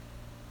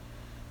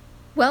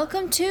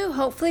Welcome to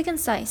Hopefully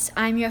Concise.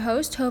 I'm your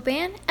host, Hope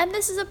Ann, and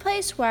this is a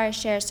place where I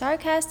share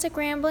sarcastic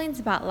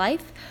ramblings about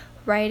life,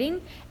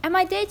 writing, and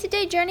my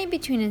day-to-day journey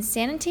between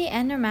insanity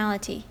and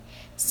normality.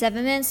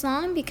 7 minutes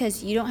long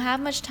because you don't have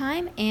much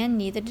time, and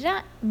neither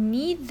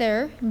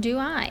do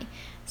I.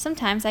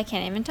 Sometimes I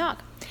can't even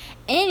talk.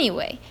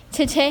 Anyway,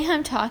 today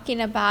I'm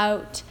talking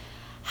about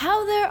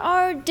how there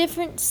are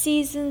different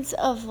seasons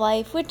of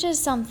life, which is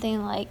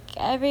something like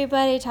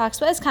everybody talks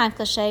about. It's kind of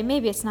cliche.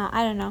 Maybe it's not.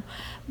 I don't know.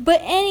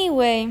 But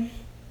anyway,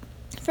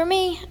 for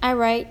me, I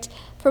write.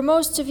 For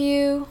most of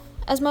you,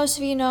 as most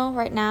of you know,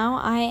 right now,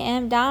 I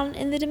am down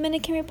in the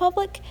Dominican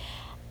Republic.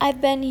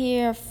 I've been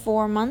here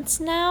 4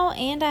 months now,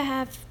 and I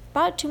have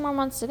about 2 more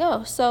months to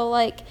go. So,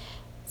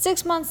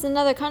 6 months in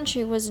another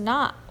country was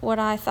not what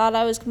I thought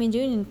I was going to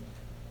be doing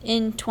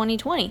in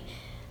 2020.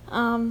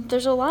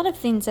 There's a lot of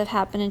things that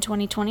happened in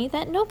 2020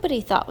 that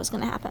nobody thought was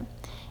going to happen.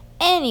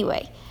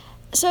 Anyway,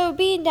 so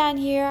being down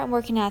here, I'm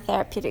working at a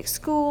therapeutic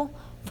school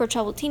for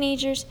troubled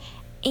teenagers,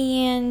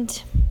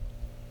 and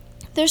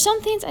there's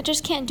some things I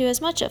just can't do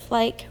as much of,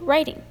 like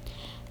writing.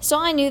 So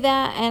I knew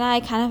that, and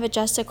I kind of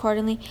adjusted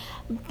accordingly,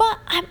 but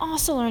I'm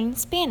also learning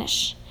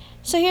Spanish.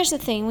 So here's the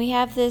thing, we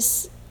have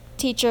this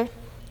teacher,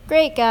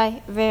 great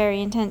guy,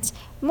 very intense,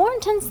 more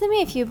intense than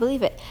me if you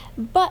believe it.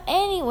 But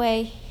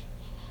anyway,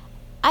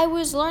 I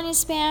was learning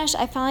Spanish.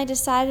 I finally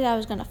decided I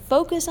was going to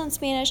focus on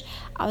Spanish.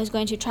 I was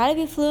going to try to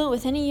be fluent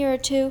within a year or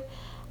two.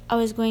 I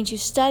was going to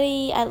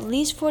study at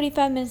least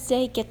 45 minutes a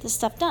day, get this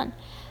stuff done.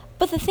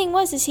 But the thing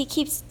was, is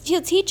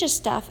he'll teach us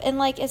stuff, and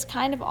it's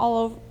kind of all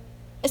over.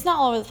 It's not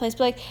all over the place,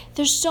 but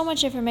there's so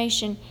much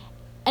information,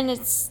 and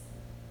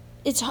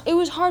it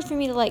was hard for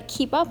me to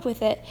keep up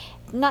with it.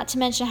 Not to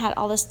mention I had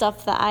all this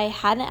stuff that I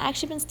hadn't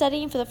actually been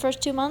studying for the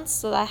first 2 months,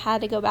 so that I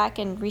had to go back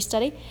and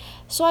restudy.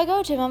 So I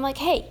go to him. I'm like,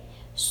 hey.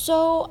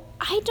 So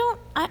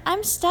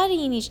I'm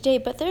studying each day,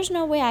 but there's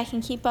no way I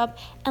can keep up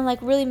and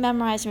really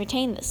memorize and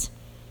retain this.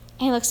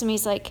 And he looks at me,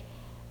 he's like,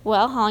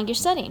 well, how long are you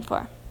studying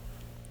for?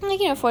 I'm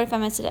like, 45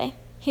 minutes a day.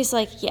 He's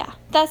like, yeah,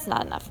 that's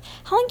not enough.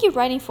 How long are you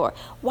writing for?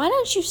 Why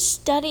don't you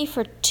study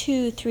for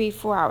 2, 3,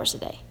 4 hours a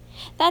day?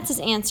 That's his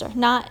answer,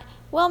 not,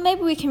 well,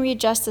 maybe we can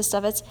readjust this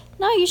stuff. It's,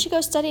 no, you should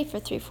go study for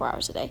 3, 4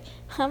 hours a day.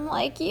 I'm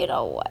like, you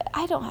know what?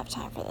 I don't have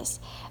time for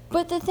this.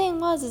 But the thing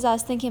was, I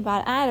was thinking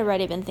about it. I had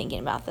already been thinking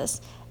about this.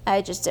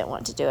 I just didn't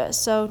want to do it.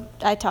 So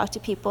I talked to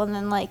people and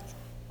then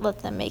let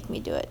them make me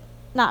do it.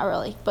 Not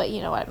really, but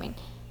you know what I mean.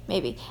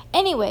 Maybe.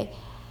 Anyway,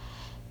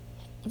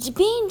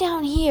 being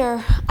down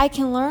here, I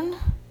can learn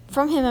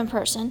from him in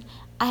person.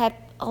 I have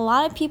a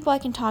lot of people I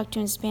can talk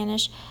to in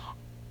Spanish.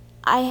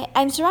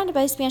 I'm surrounded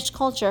by Spanish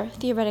culture,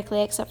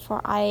 theoretically, except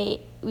for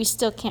we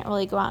still can't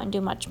really go out and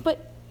do much.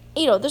 But,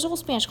 there's a whole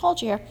Spanish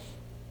culture here.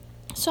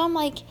 So I'm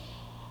like,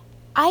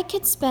 I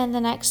could spend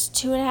the next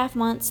 2.5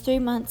 months, 3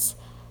 months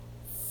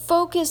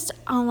focused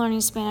on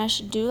learning Spanish,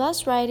 do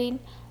less writing,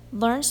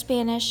 learn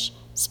Spanish,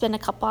 spend a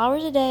couple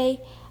hours a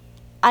day.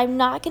 I'm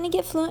not going to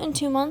get fluent in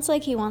 2 months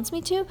like he wants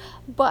me to,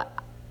 but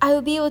I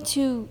will be able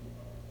to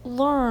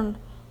learn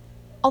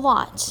a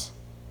lot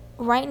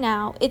right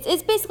now.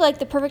 It's basically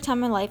the perfect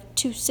time in my life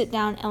to sit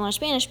down and learn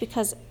Spanish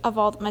because of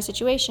all my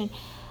situation.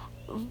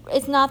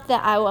 It's not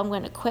that I'm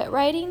going to quit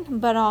writing,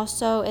 but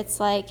also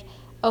it's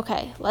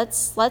okay,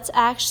 let's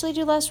actually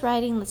do less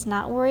writing. Let's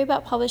not worry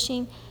about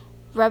publishing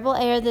Rebel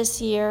Air this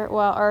year,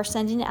 or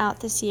sending it out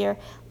this year.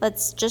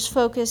 Let's just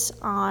focus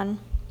on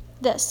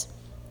this.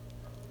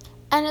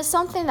 And it's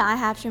something that I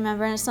have to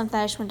remember, and it's something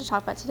I just wanted to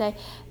talk about today,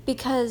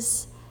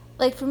 because,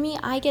 for me,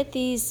 I get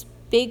these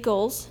big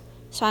goals.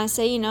 So I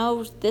say,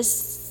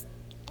 this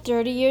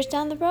 30 years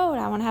down the road,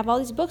 I want to have all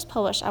these books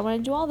published. I want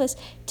to do all this.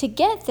 To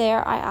get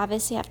there, I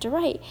obviously have to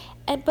write.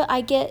 But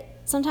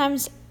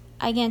sometimes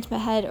I get into my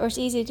head, or it's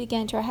easy to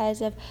get into our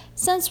heads of,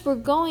 since we're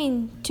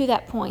going to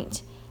that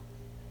point,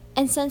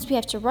 and since we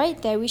have to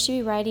write there, we should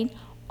be writing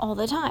all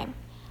the time.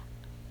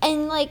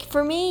 And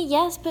for me,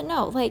 yes, but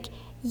no.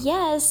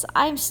 Yes,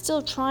 I'm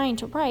still trying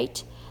to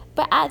write.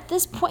 But at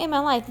this point in my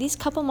life, these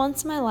couple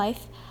months in my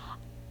life,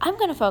 I'm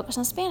going to focus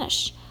on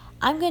Spanish.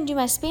 I'm going to do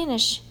my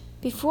Spanish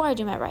before I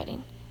do my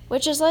writing,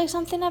 which is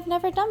something I've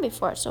never done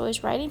before. It's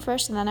always writing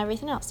first and then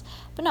everything else.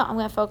 But no, I'm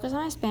going to focus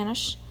on my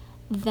Spanish,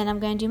 then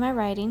I'm going to do my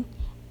writing.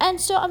 And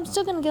so I'm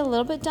still going to get a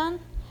little bit done,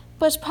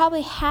 but it's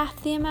probably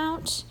half the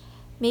amount,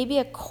 maybe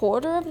a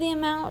quarter of the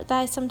amount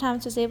that I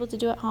sometimes was able to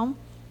do at home.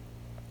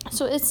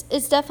 So it's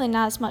definitely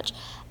not as much.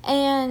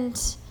 And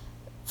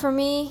for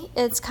me,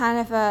 it's kind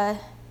of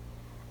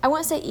I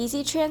wouldn't say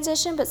easy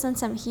transition, but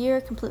since I'm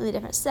here, completely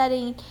different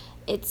setting,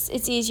 it's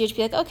easier to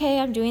be okay,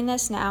 I'm doing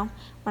this now.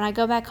 When I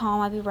go back home,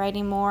 I'll be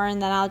writing more,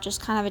 and then I'll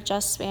just kind of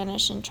adjust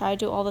Spanish and try to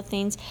do all the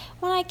things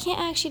when I can't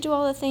actually do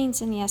all the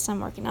things. And yes, I'm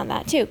working on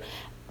that too.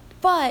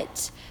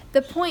 But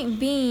the point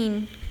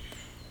being,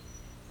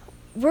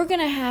 we're going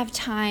to have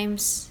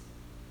times,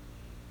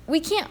 we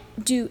can't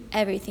do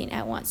everything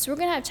at once. So we're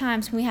going to have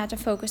times when we have to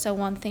focus on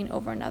one thing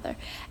over another.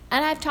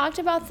 And I've talked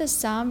about this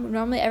some.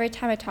 Normally every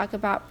time I talk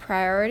about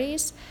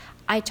priorities,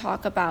 I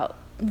talk about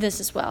this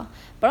as well.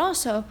 But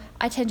also,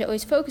 I tend to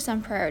always focus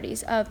on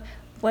priorities of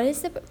what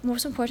is the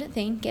most important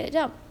thing? Get it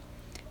done.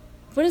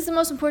 What is the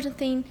most important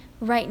thing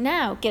right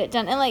now? Get it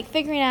done. And like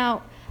figuring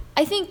out,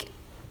 I think,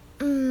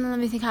 let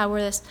me think how I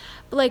word this,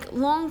 but like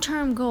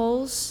long-term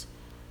goals,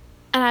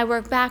 and I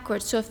work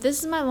backwards. So if this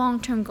is my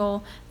long-term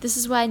goal, this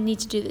is what I need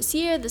to do this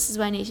year, this is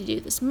what I need to do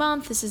this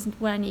month, this is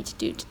what I need to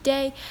do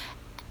today.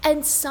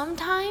 And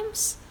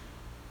sometimes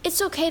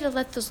it's okay to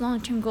let those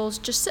long-term goals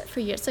just sit for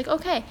you. It's like,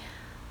 okay,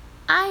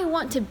 I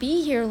want to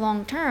be here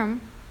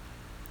long-term,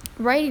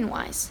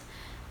 writing-wise.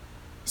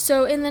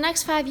 So in the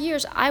next 5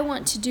 years, I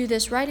want to do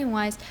this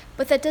writing-wise,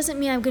 but that doesn't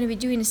mean I'm going to be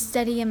doing a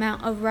steady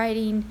amount of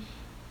writing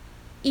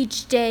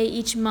each day,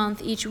 each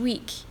month, each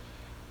week.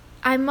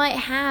 I might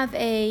have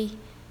a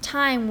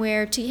time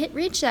where to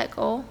reach that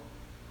goal,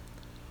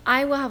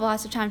 I will have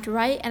lots of time to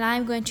write, and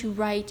I'm going to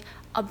write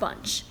a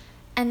bunch.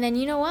 And then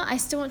you know what? I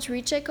still want to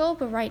reach that goal,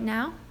 but right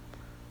now,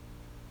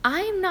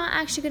 I am not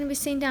actually going to be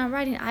sitting down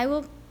writing. I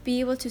will be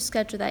able to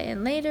schedule that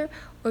in later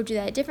or do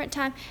that at a different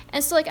time.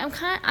 And so like I'm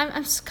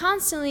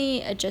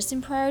constantly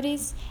adjusting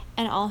priorities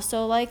and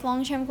also like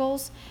long-term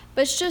goals,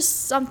 but it's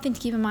just something to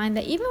keep in mind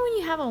that even when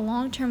you have a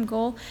long-term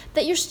goal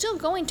that you're still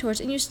going towards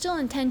and you still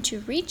intend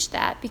to reach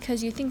that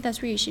because you think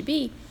that's where you should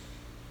be,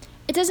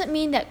 it doesn't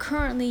mean that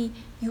currently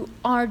you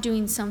are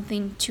doing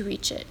something to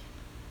reach it.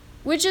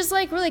 Which is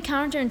like really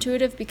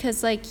counterintuitive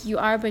because like you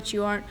are but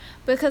you aren't.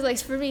 Because like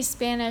for me,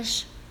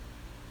 Spanish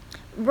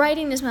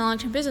writing is my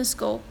long-term business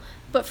goal.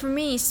 But for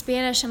me,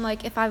 Spanish, I'm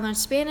like, if I learn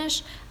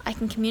Spanish, I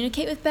can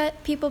communicate with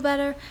people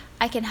better,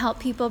 I can help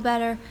people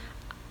better,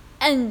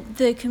 and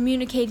the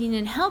communicating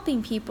and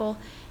helping people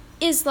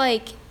is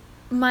like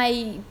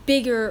my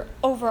bigger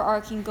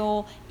overarching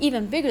goal,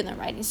 even bigger than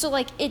writing. So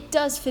like it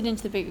does fit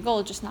into the bigger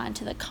goal, just not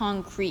into the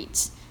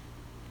concrete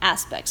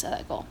aspects of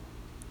that goal.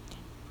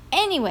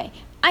 Anyway,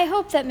 I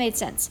hope that made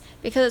sense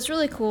because it's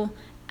really cool,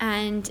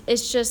 and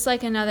it's just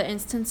like another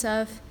instance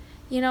of,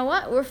 you know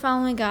what, we're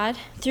following God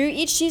through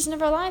each season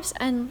of our lives,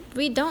 and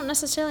we don't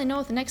necessarily know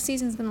what the next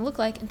season is going to look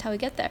like until we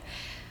get there,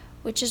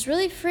 which is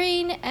really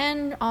freeing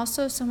and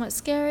also somewhat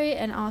scary,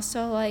 and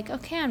also like,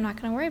 okay, I'm not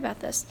going to worry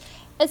about this.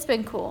 It's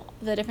been cool,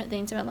 the different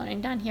things I've been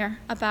learning down here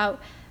about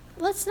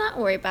let's not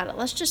worry about it,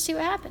 let's just see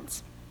what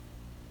happens.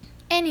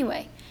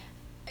 Anyway,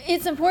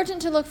 it's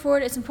important to look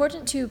forward, it's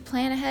important to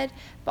plan ahead,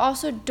 but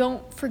also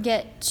don't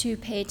forget to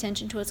pay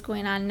attention to what's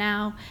going on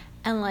now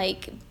and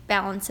like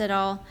balance it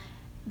all.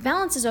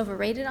 Balance is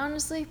overrated,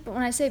 honestly, but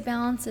when I say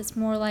balance, it's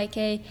more like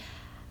a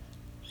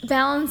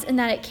balance in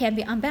that it can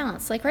be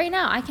unbalanced. Like right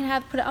now, I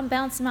can put an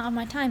unbalanced amount of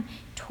my time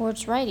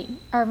towards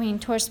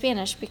towards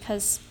Spanish,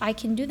 because I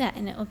can do that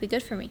and it will be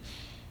good for me.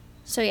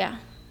 So yeah,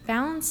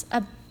 balanced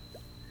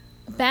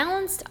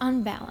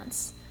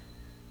unbalanced.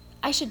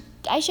 I should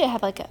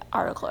have like an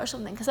article or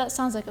something, because that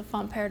sounds like a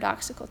fun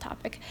paradoxical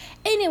topic.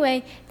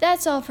 Anyway,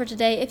 that's all for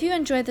today. If you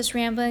enjoyed this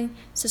rambling,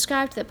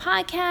 subscribe to the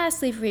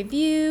podcast, leave a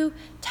review,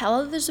 tell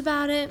others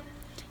about it.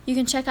 You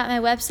can check out my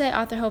website,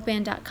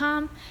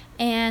 authorhopeann.com,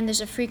 and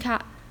there's a free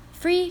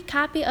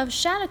copy of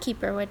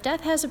Shadowkeeper, where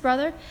death has a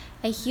brother,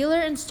 a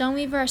healer and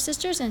stoneweaver are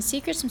sisters, and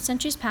secrets from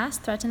centuries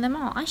past threaten them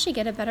all. I should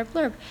get a better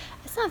blurb.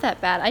 It's not that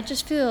bad. I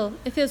just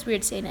it feels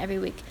weird saying it every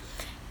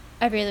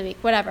other week,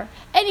 whatever.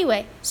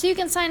 Anyway, so you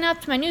can sign up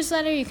to my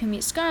newsletter, you can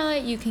meet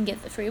Scarlett, you can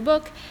get the free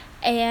book,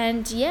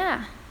 and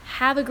yeah,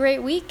 have a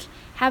great week,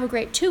 have a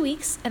great 2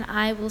 weeks, and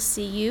I will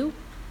see you,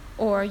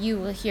 or you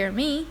will hear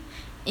me,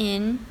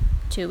 in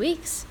 2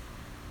 weeks.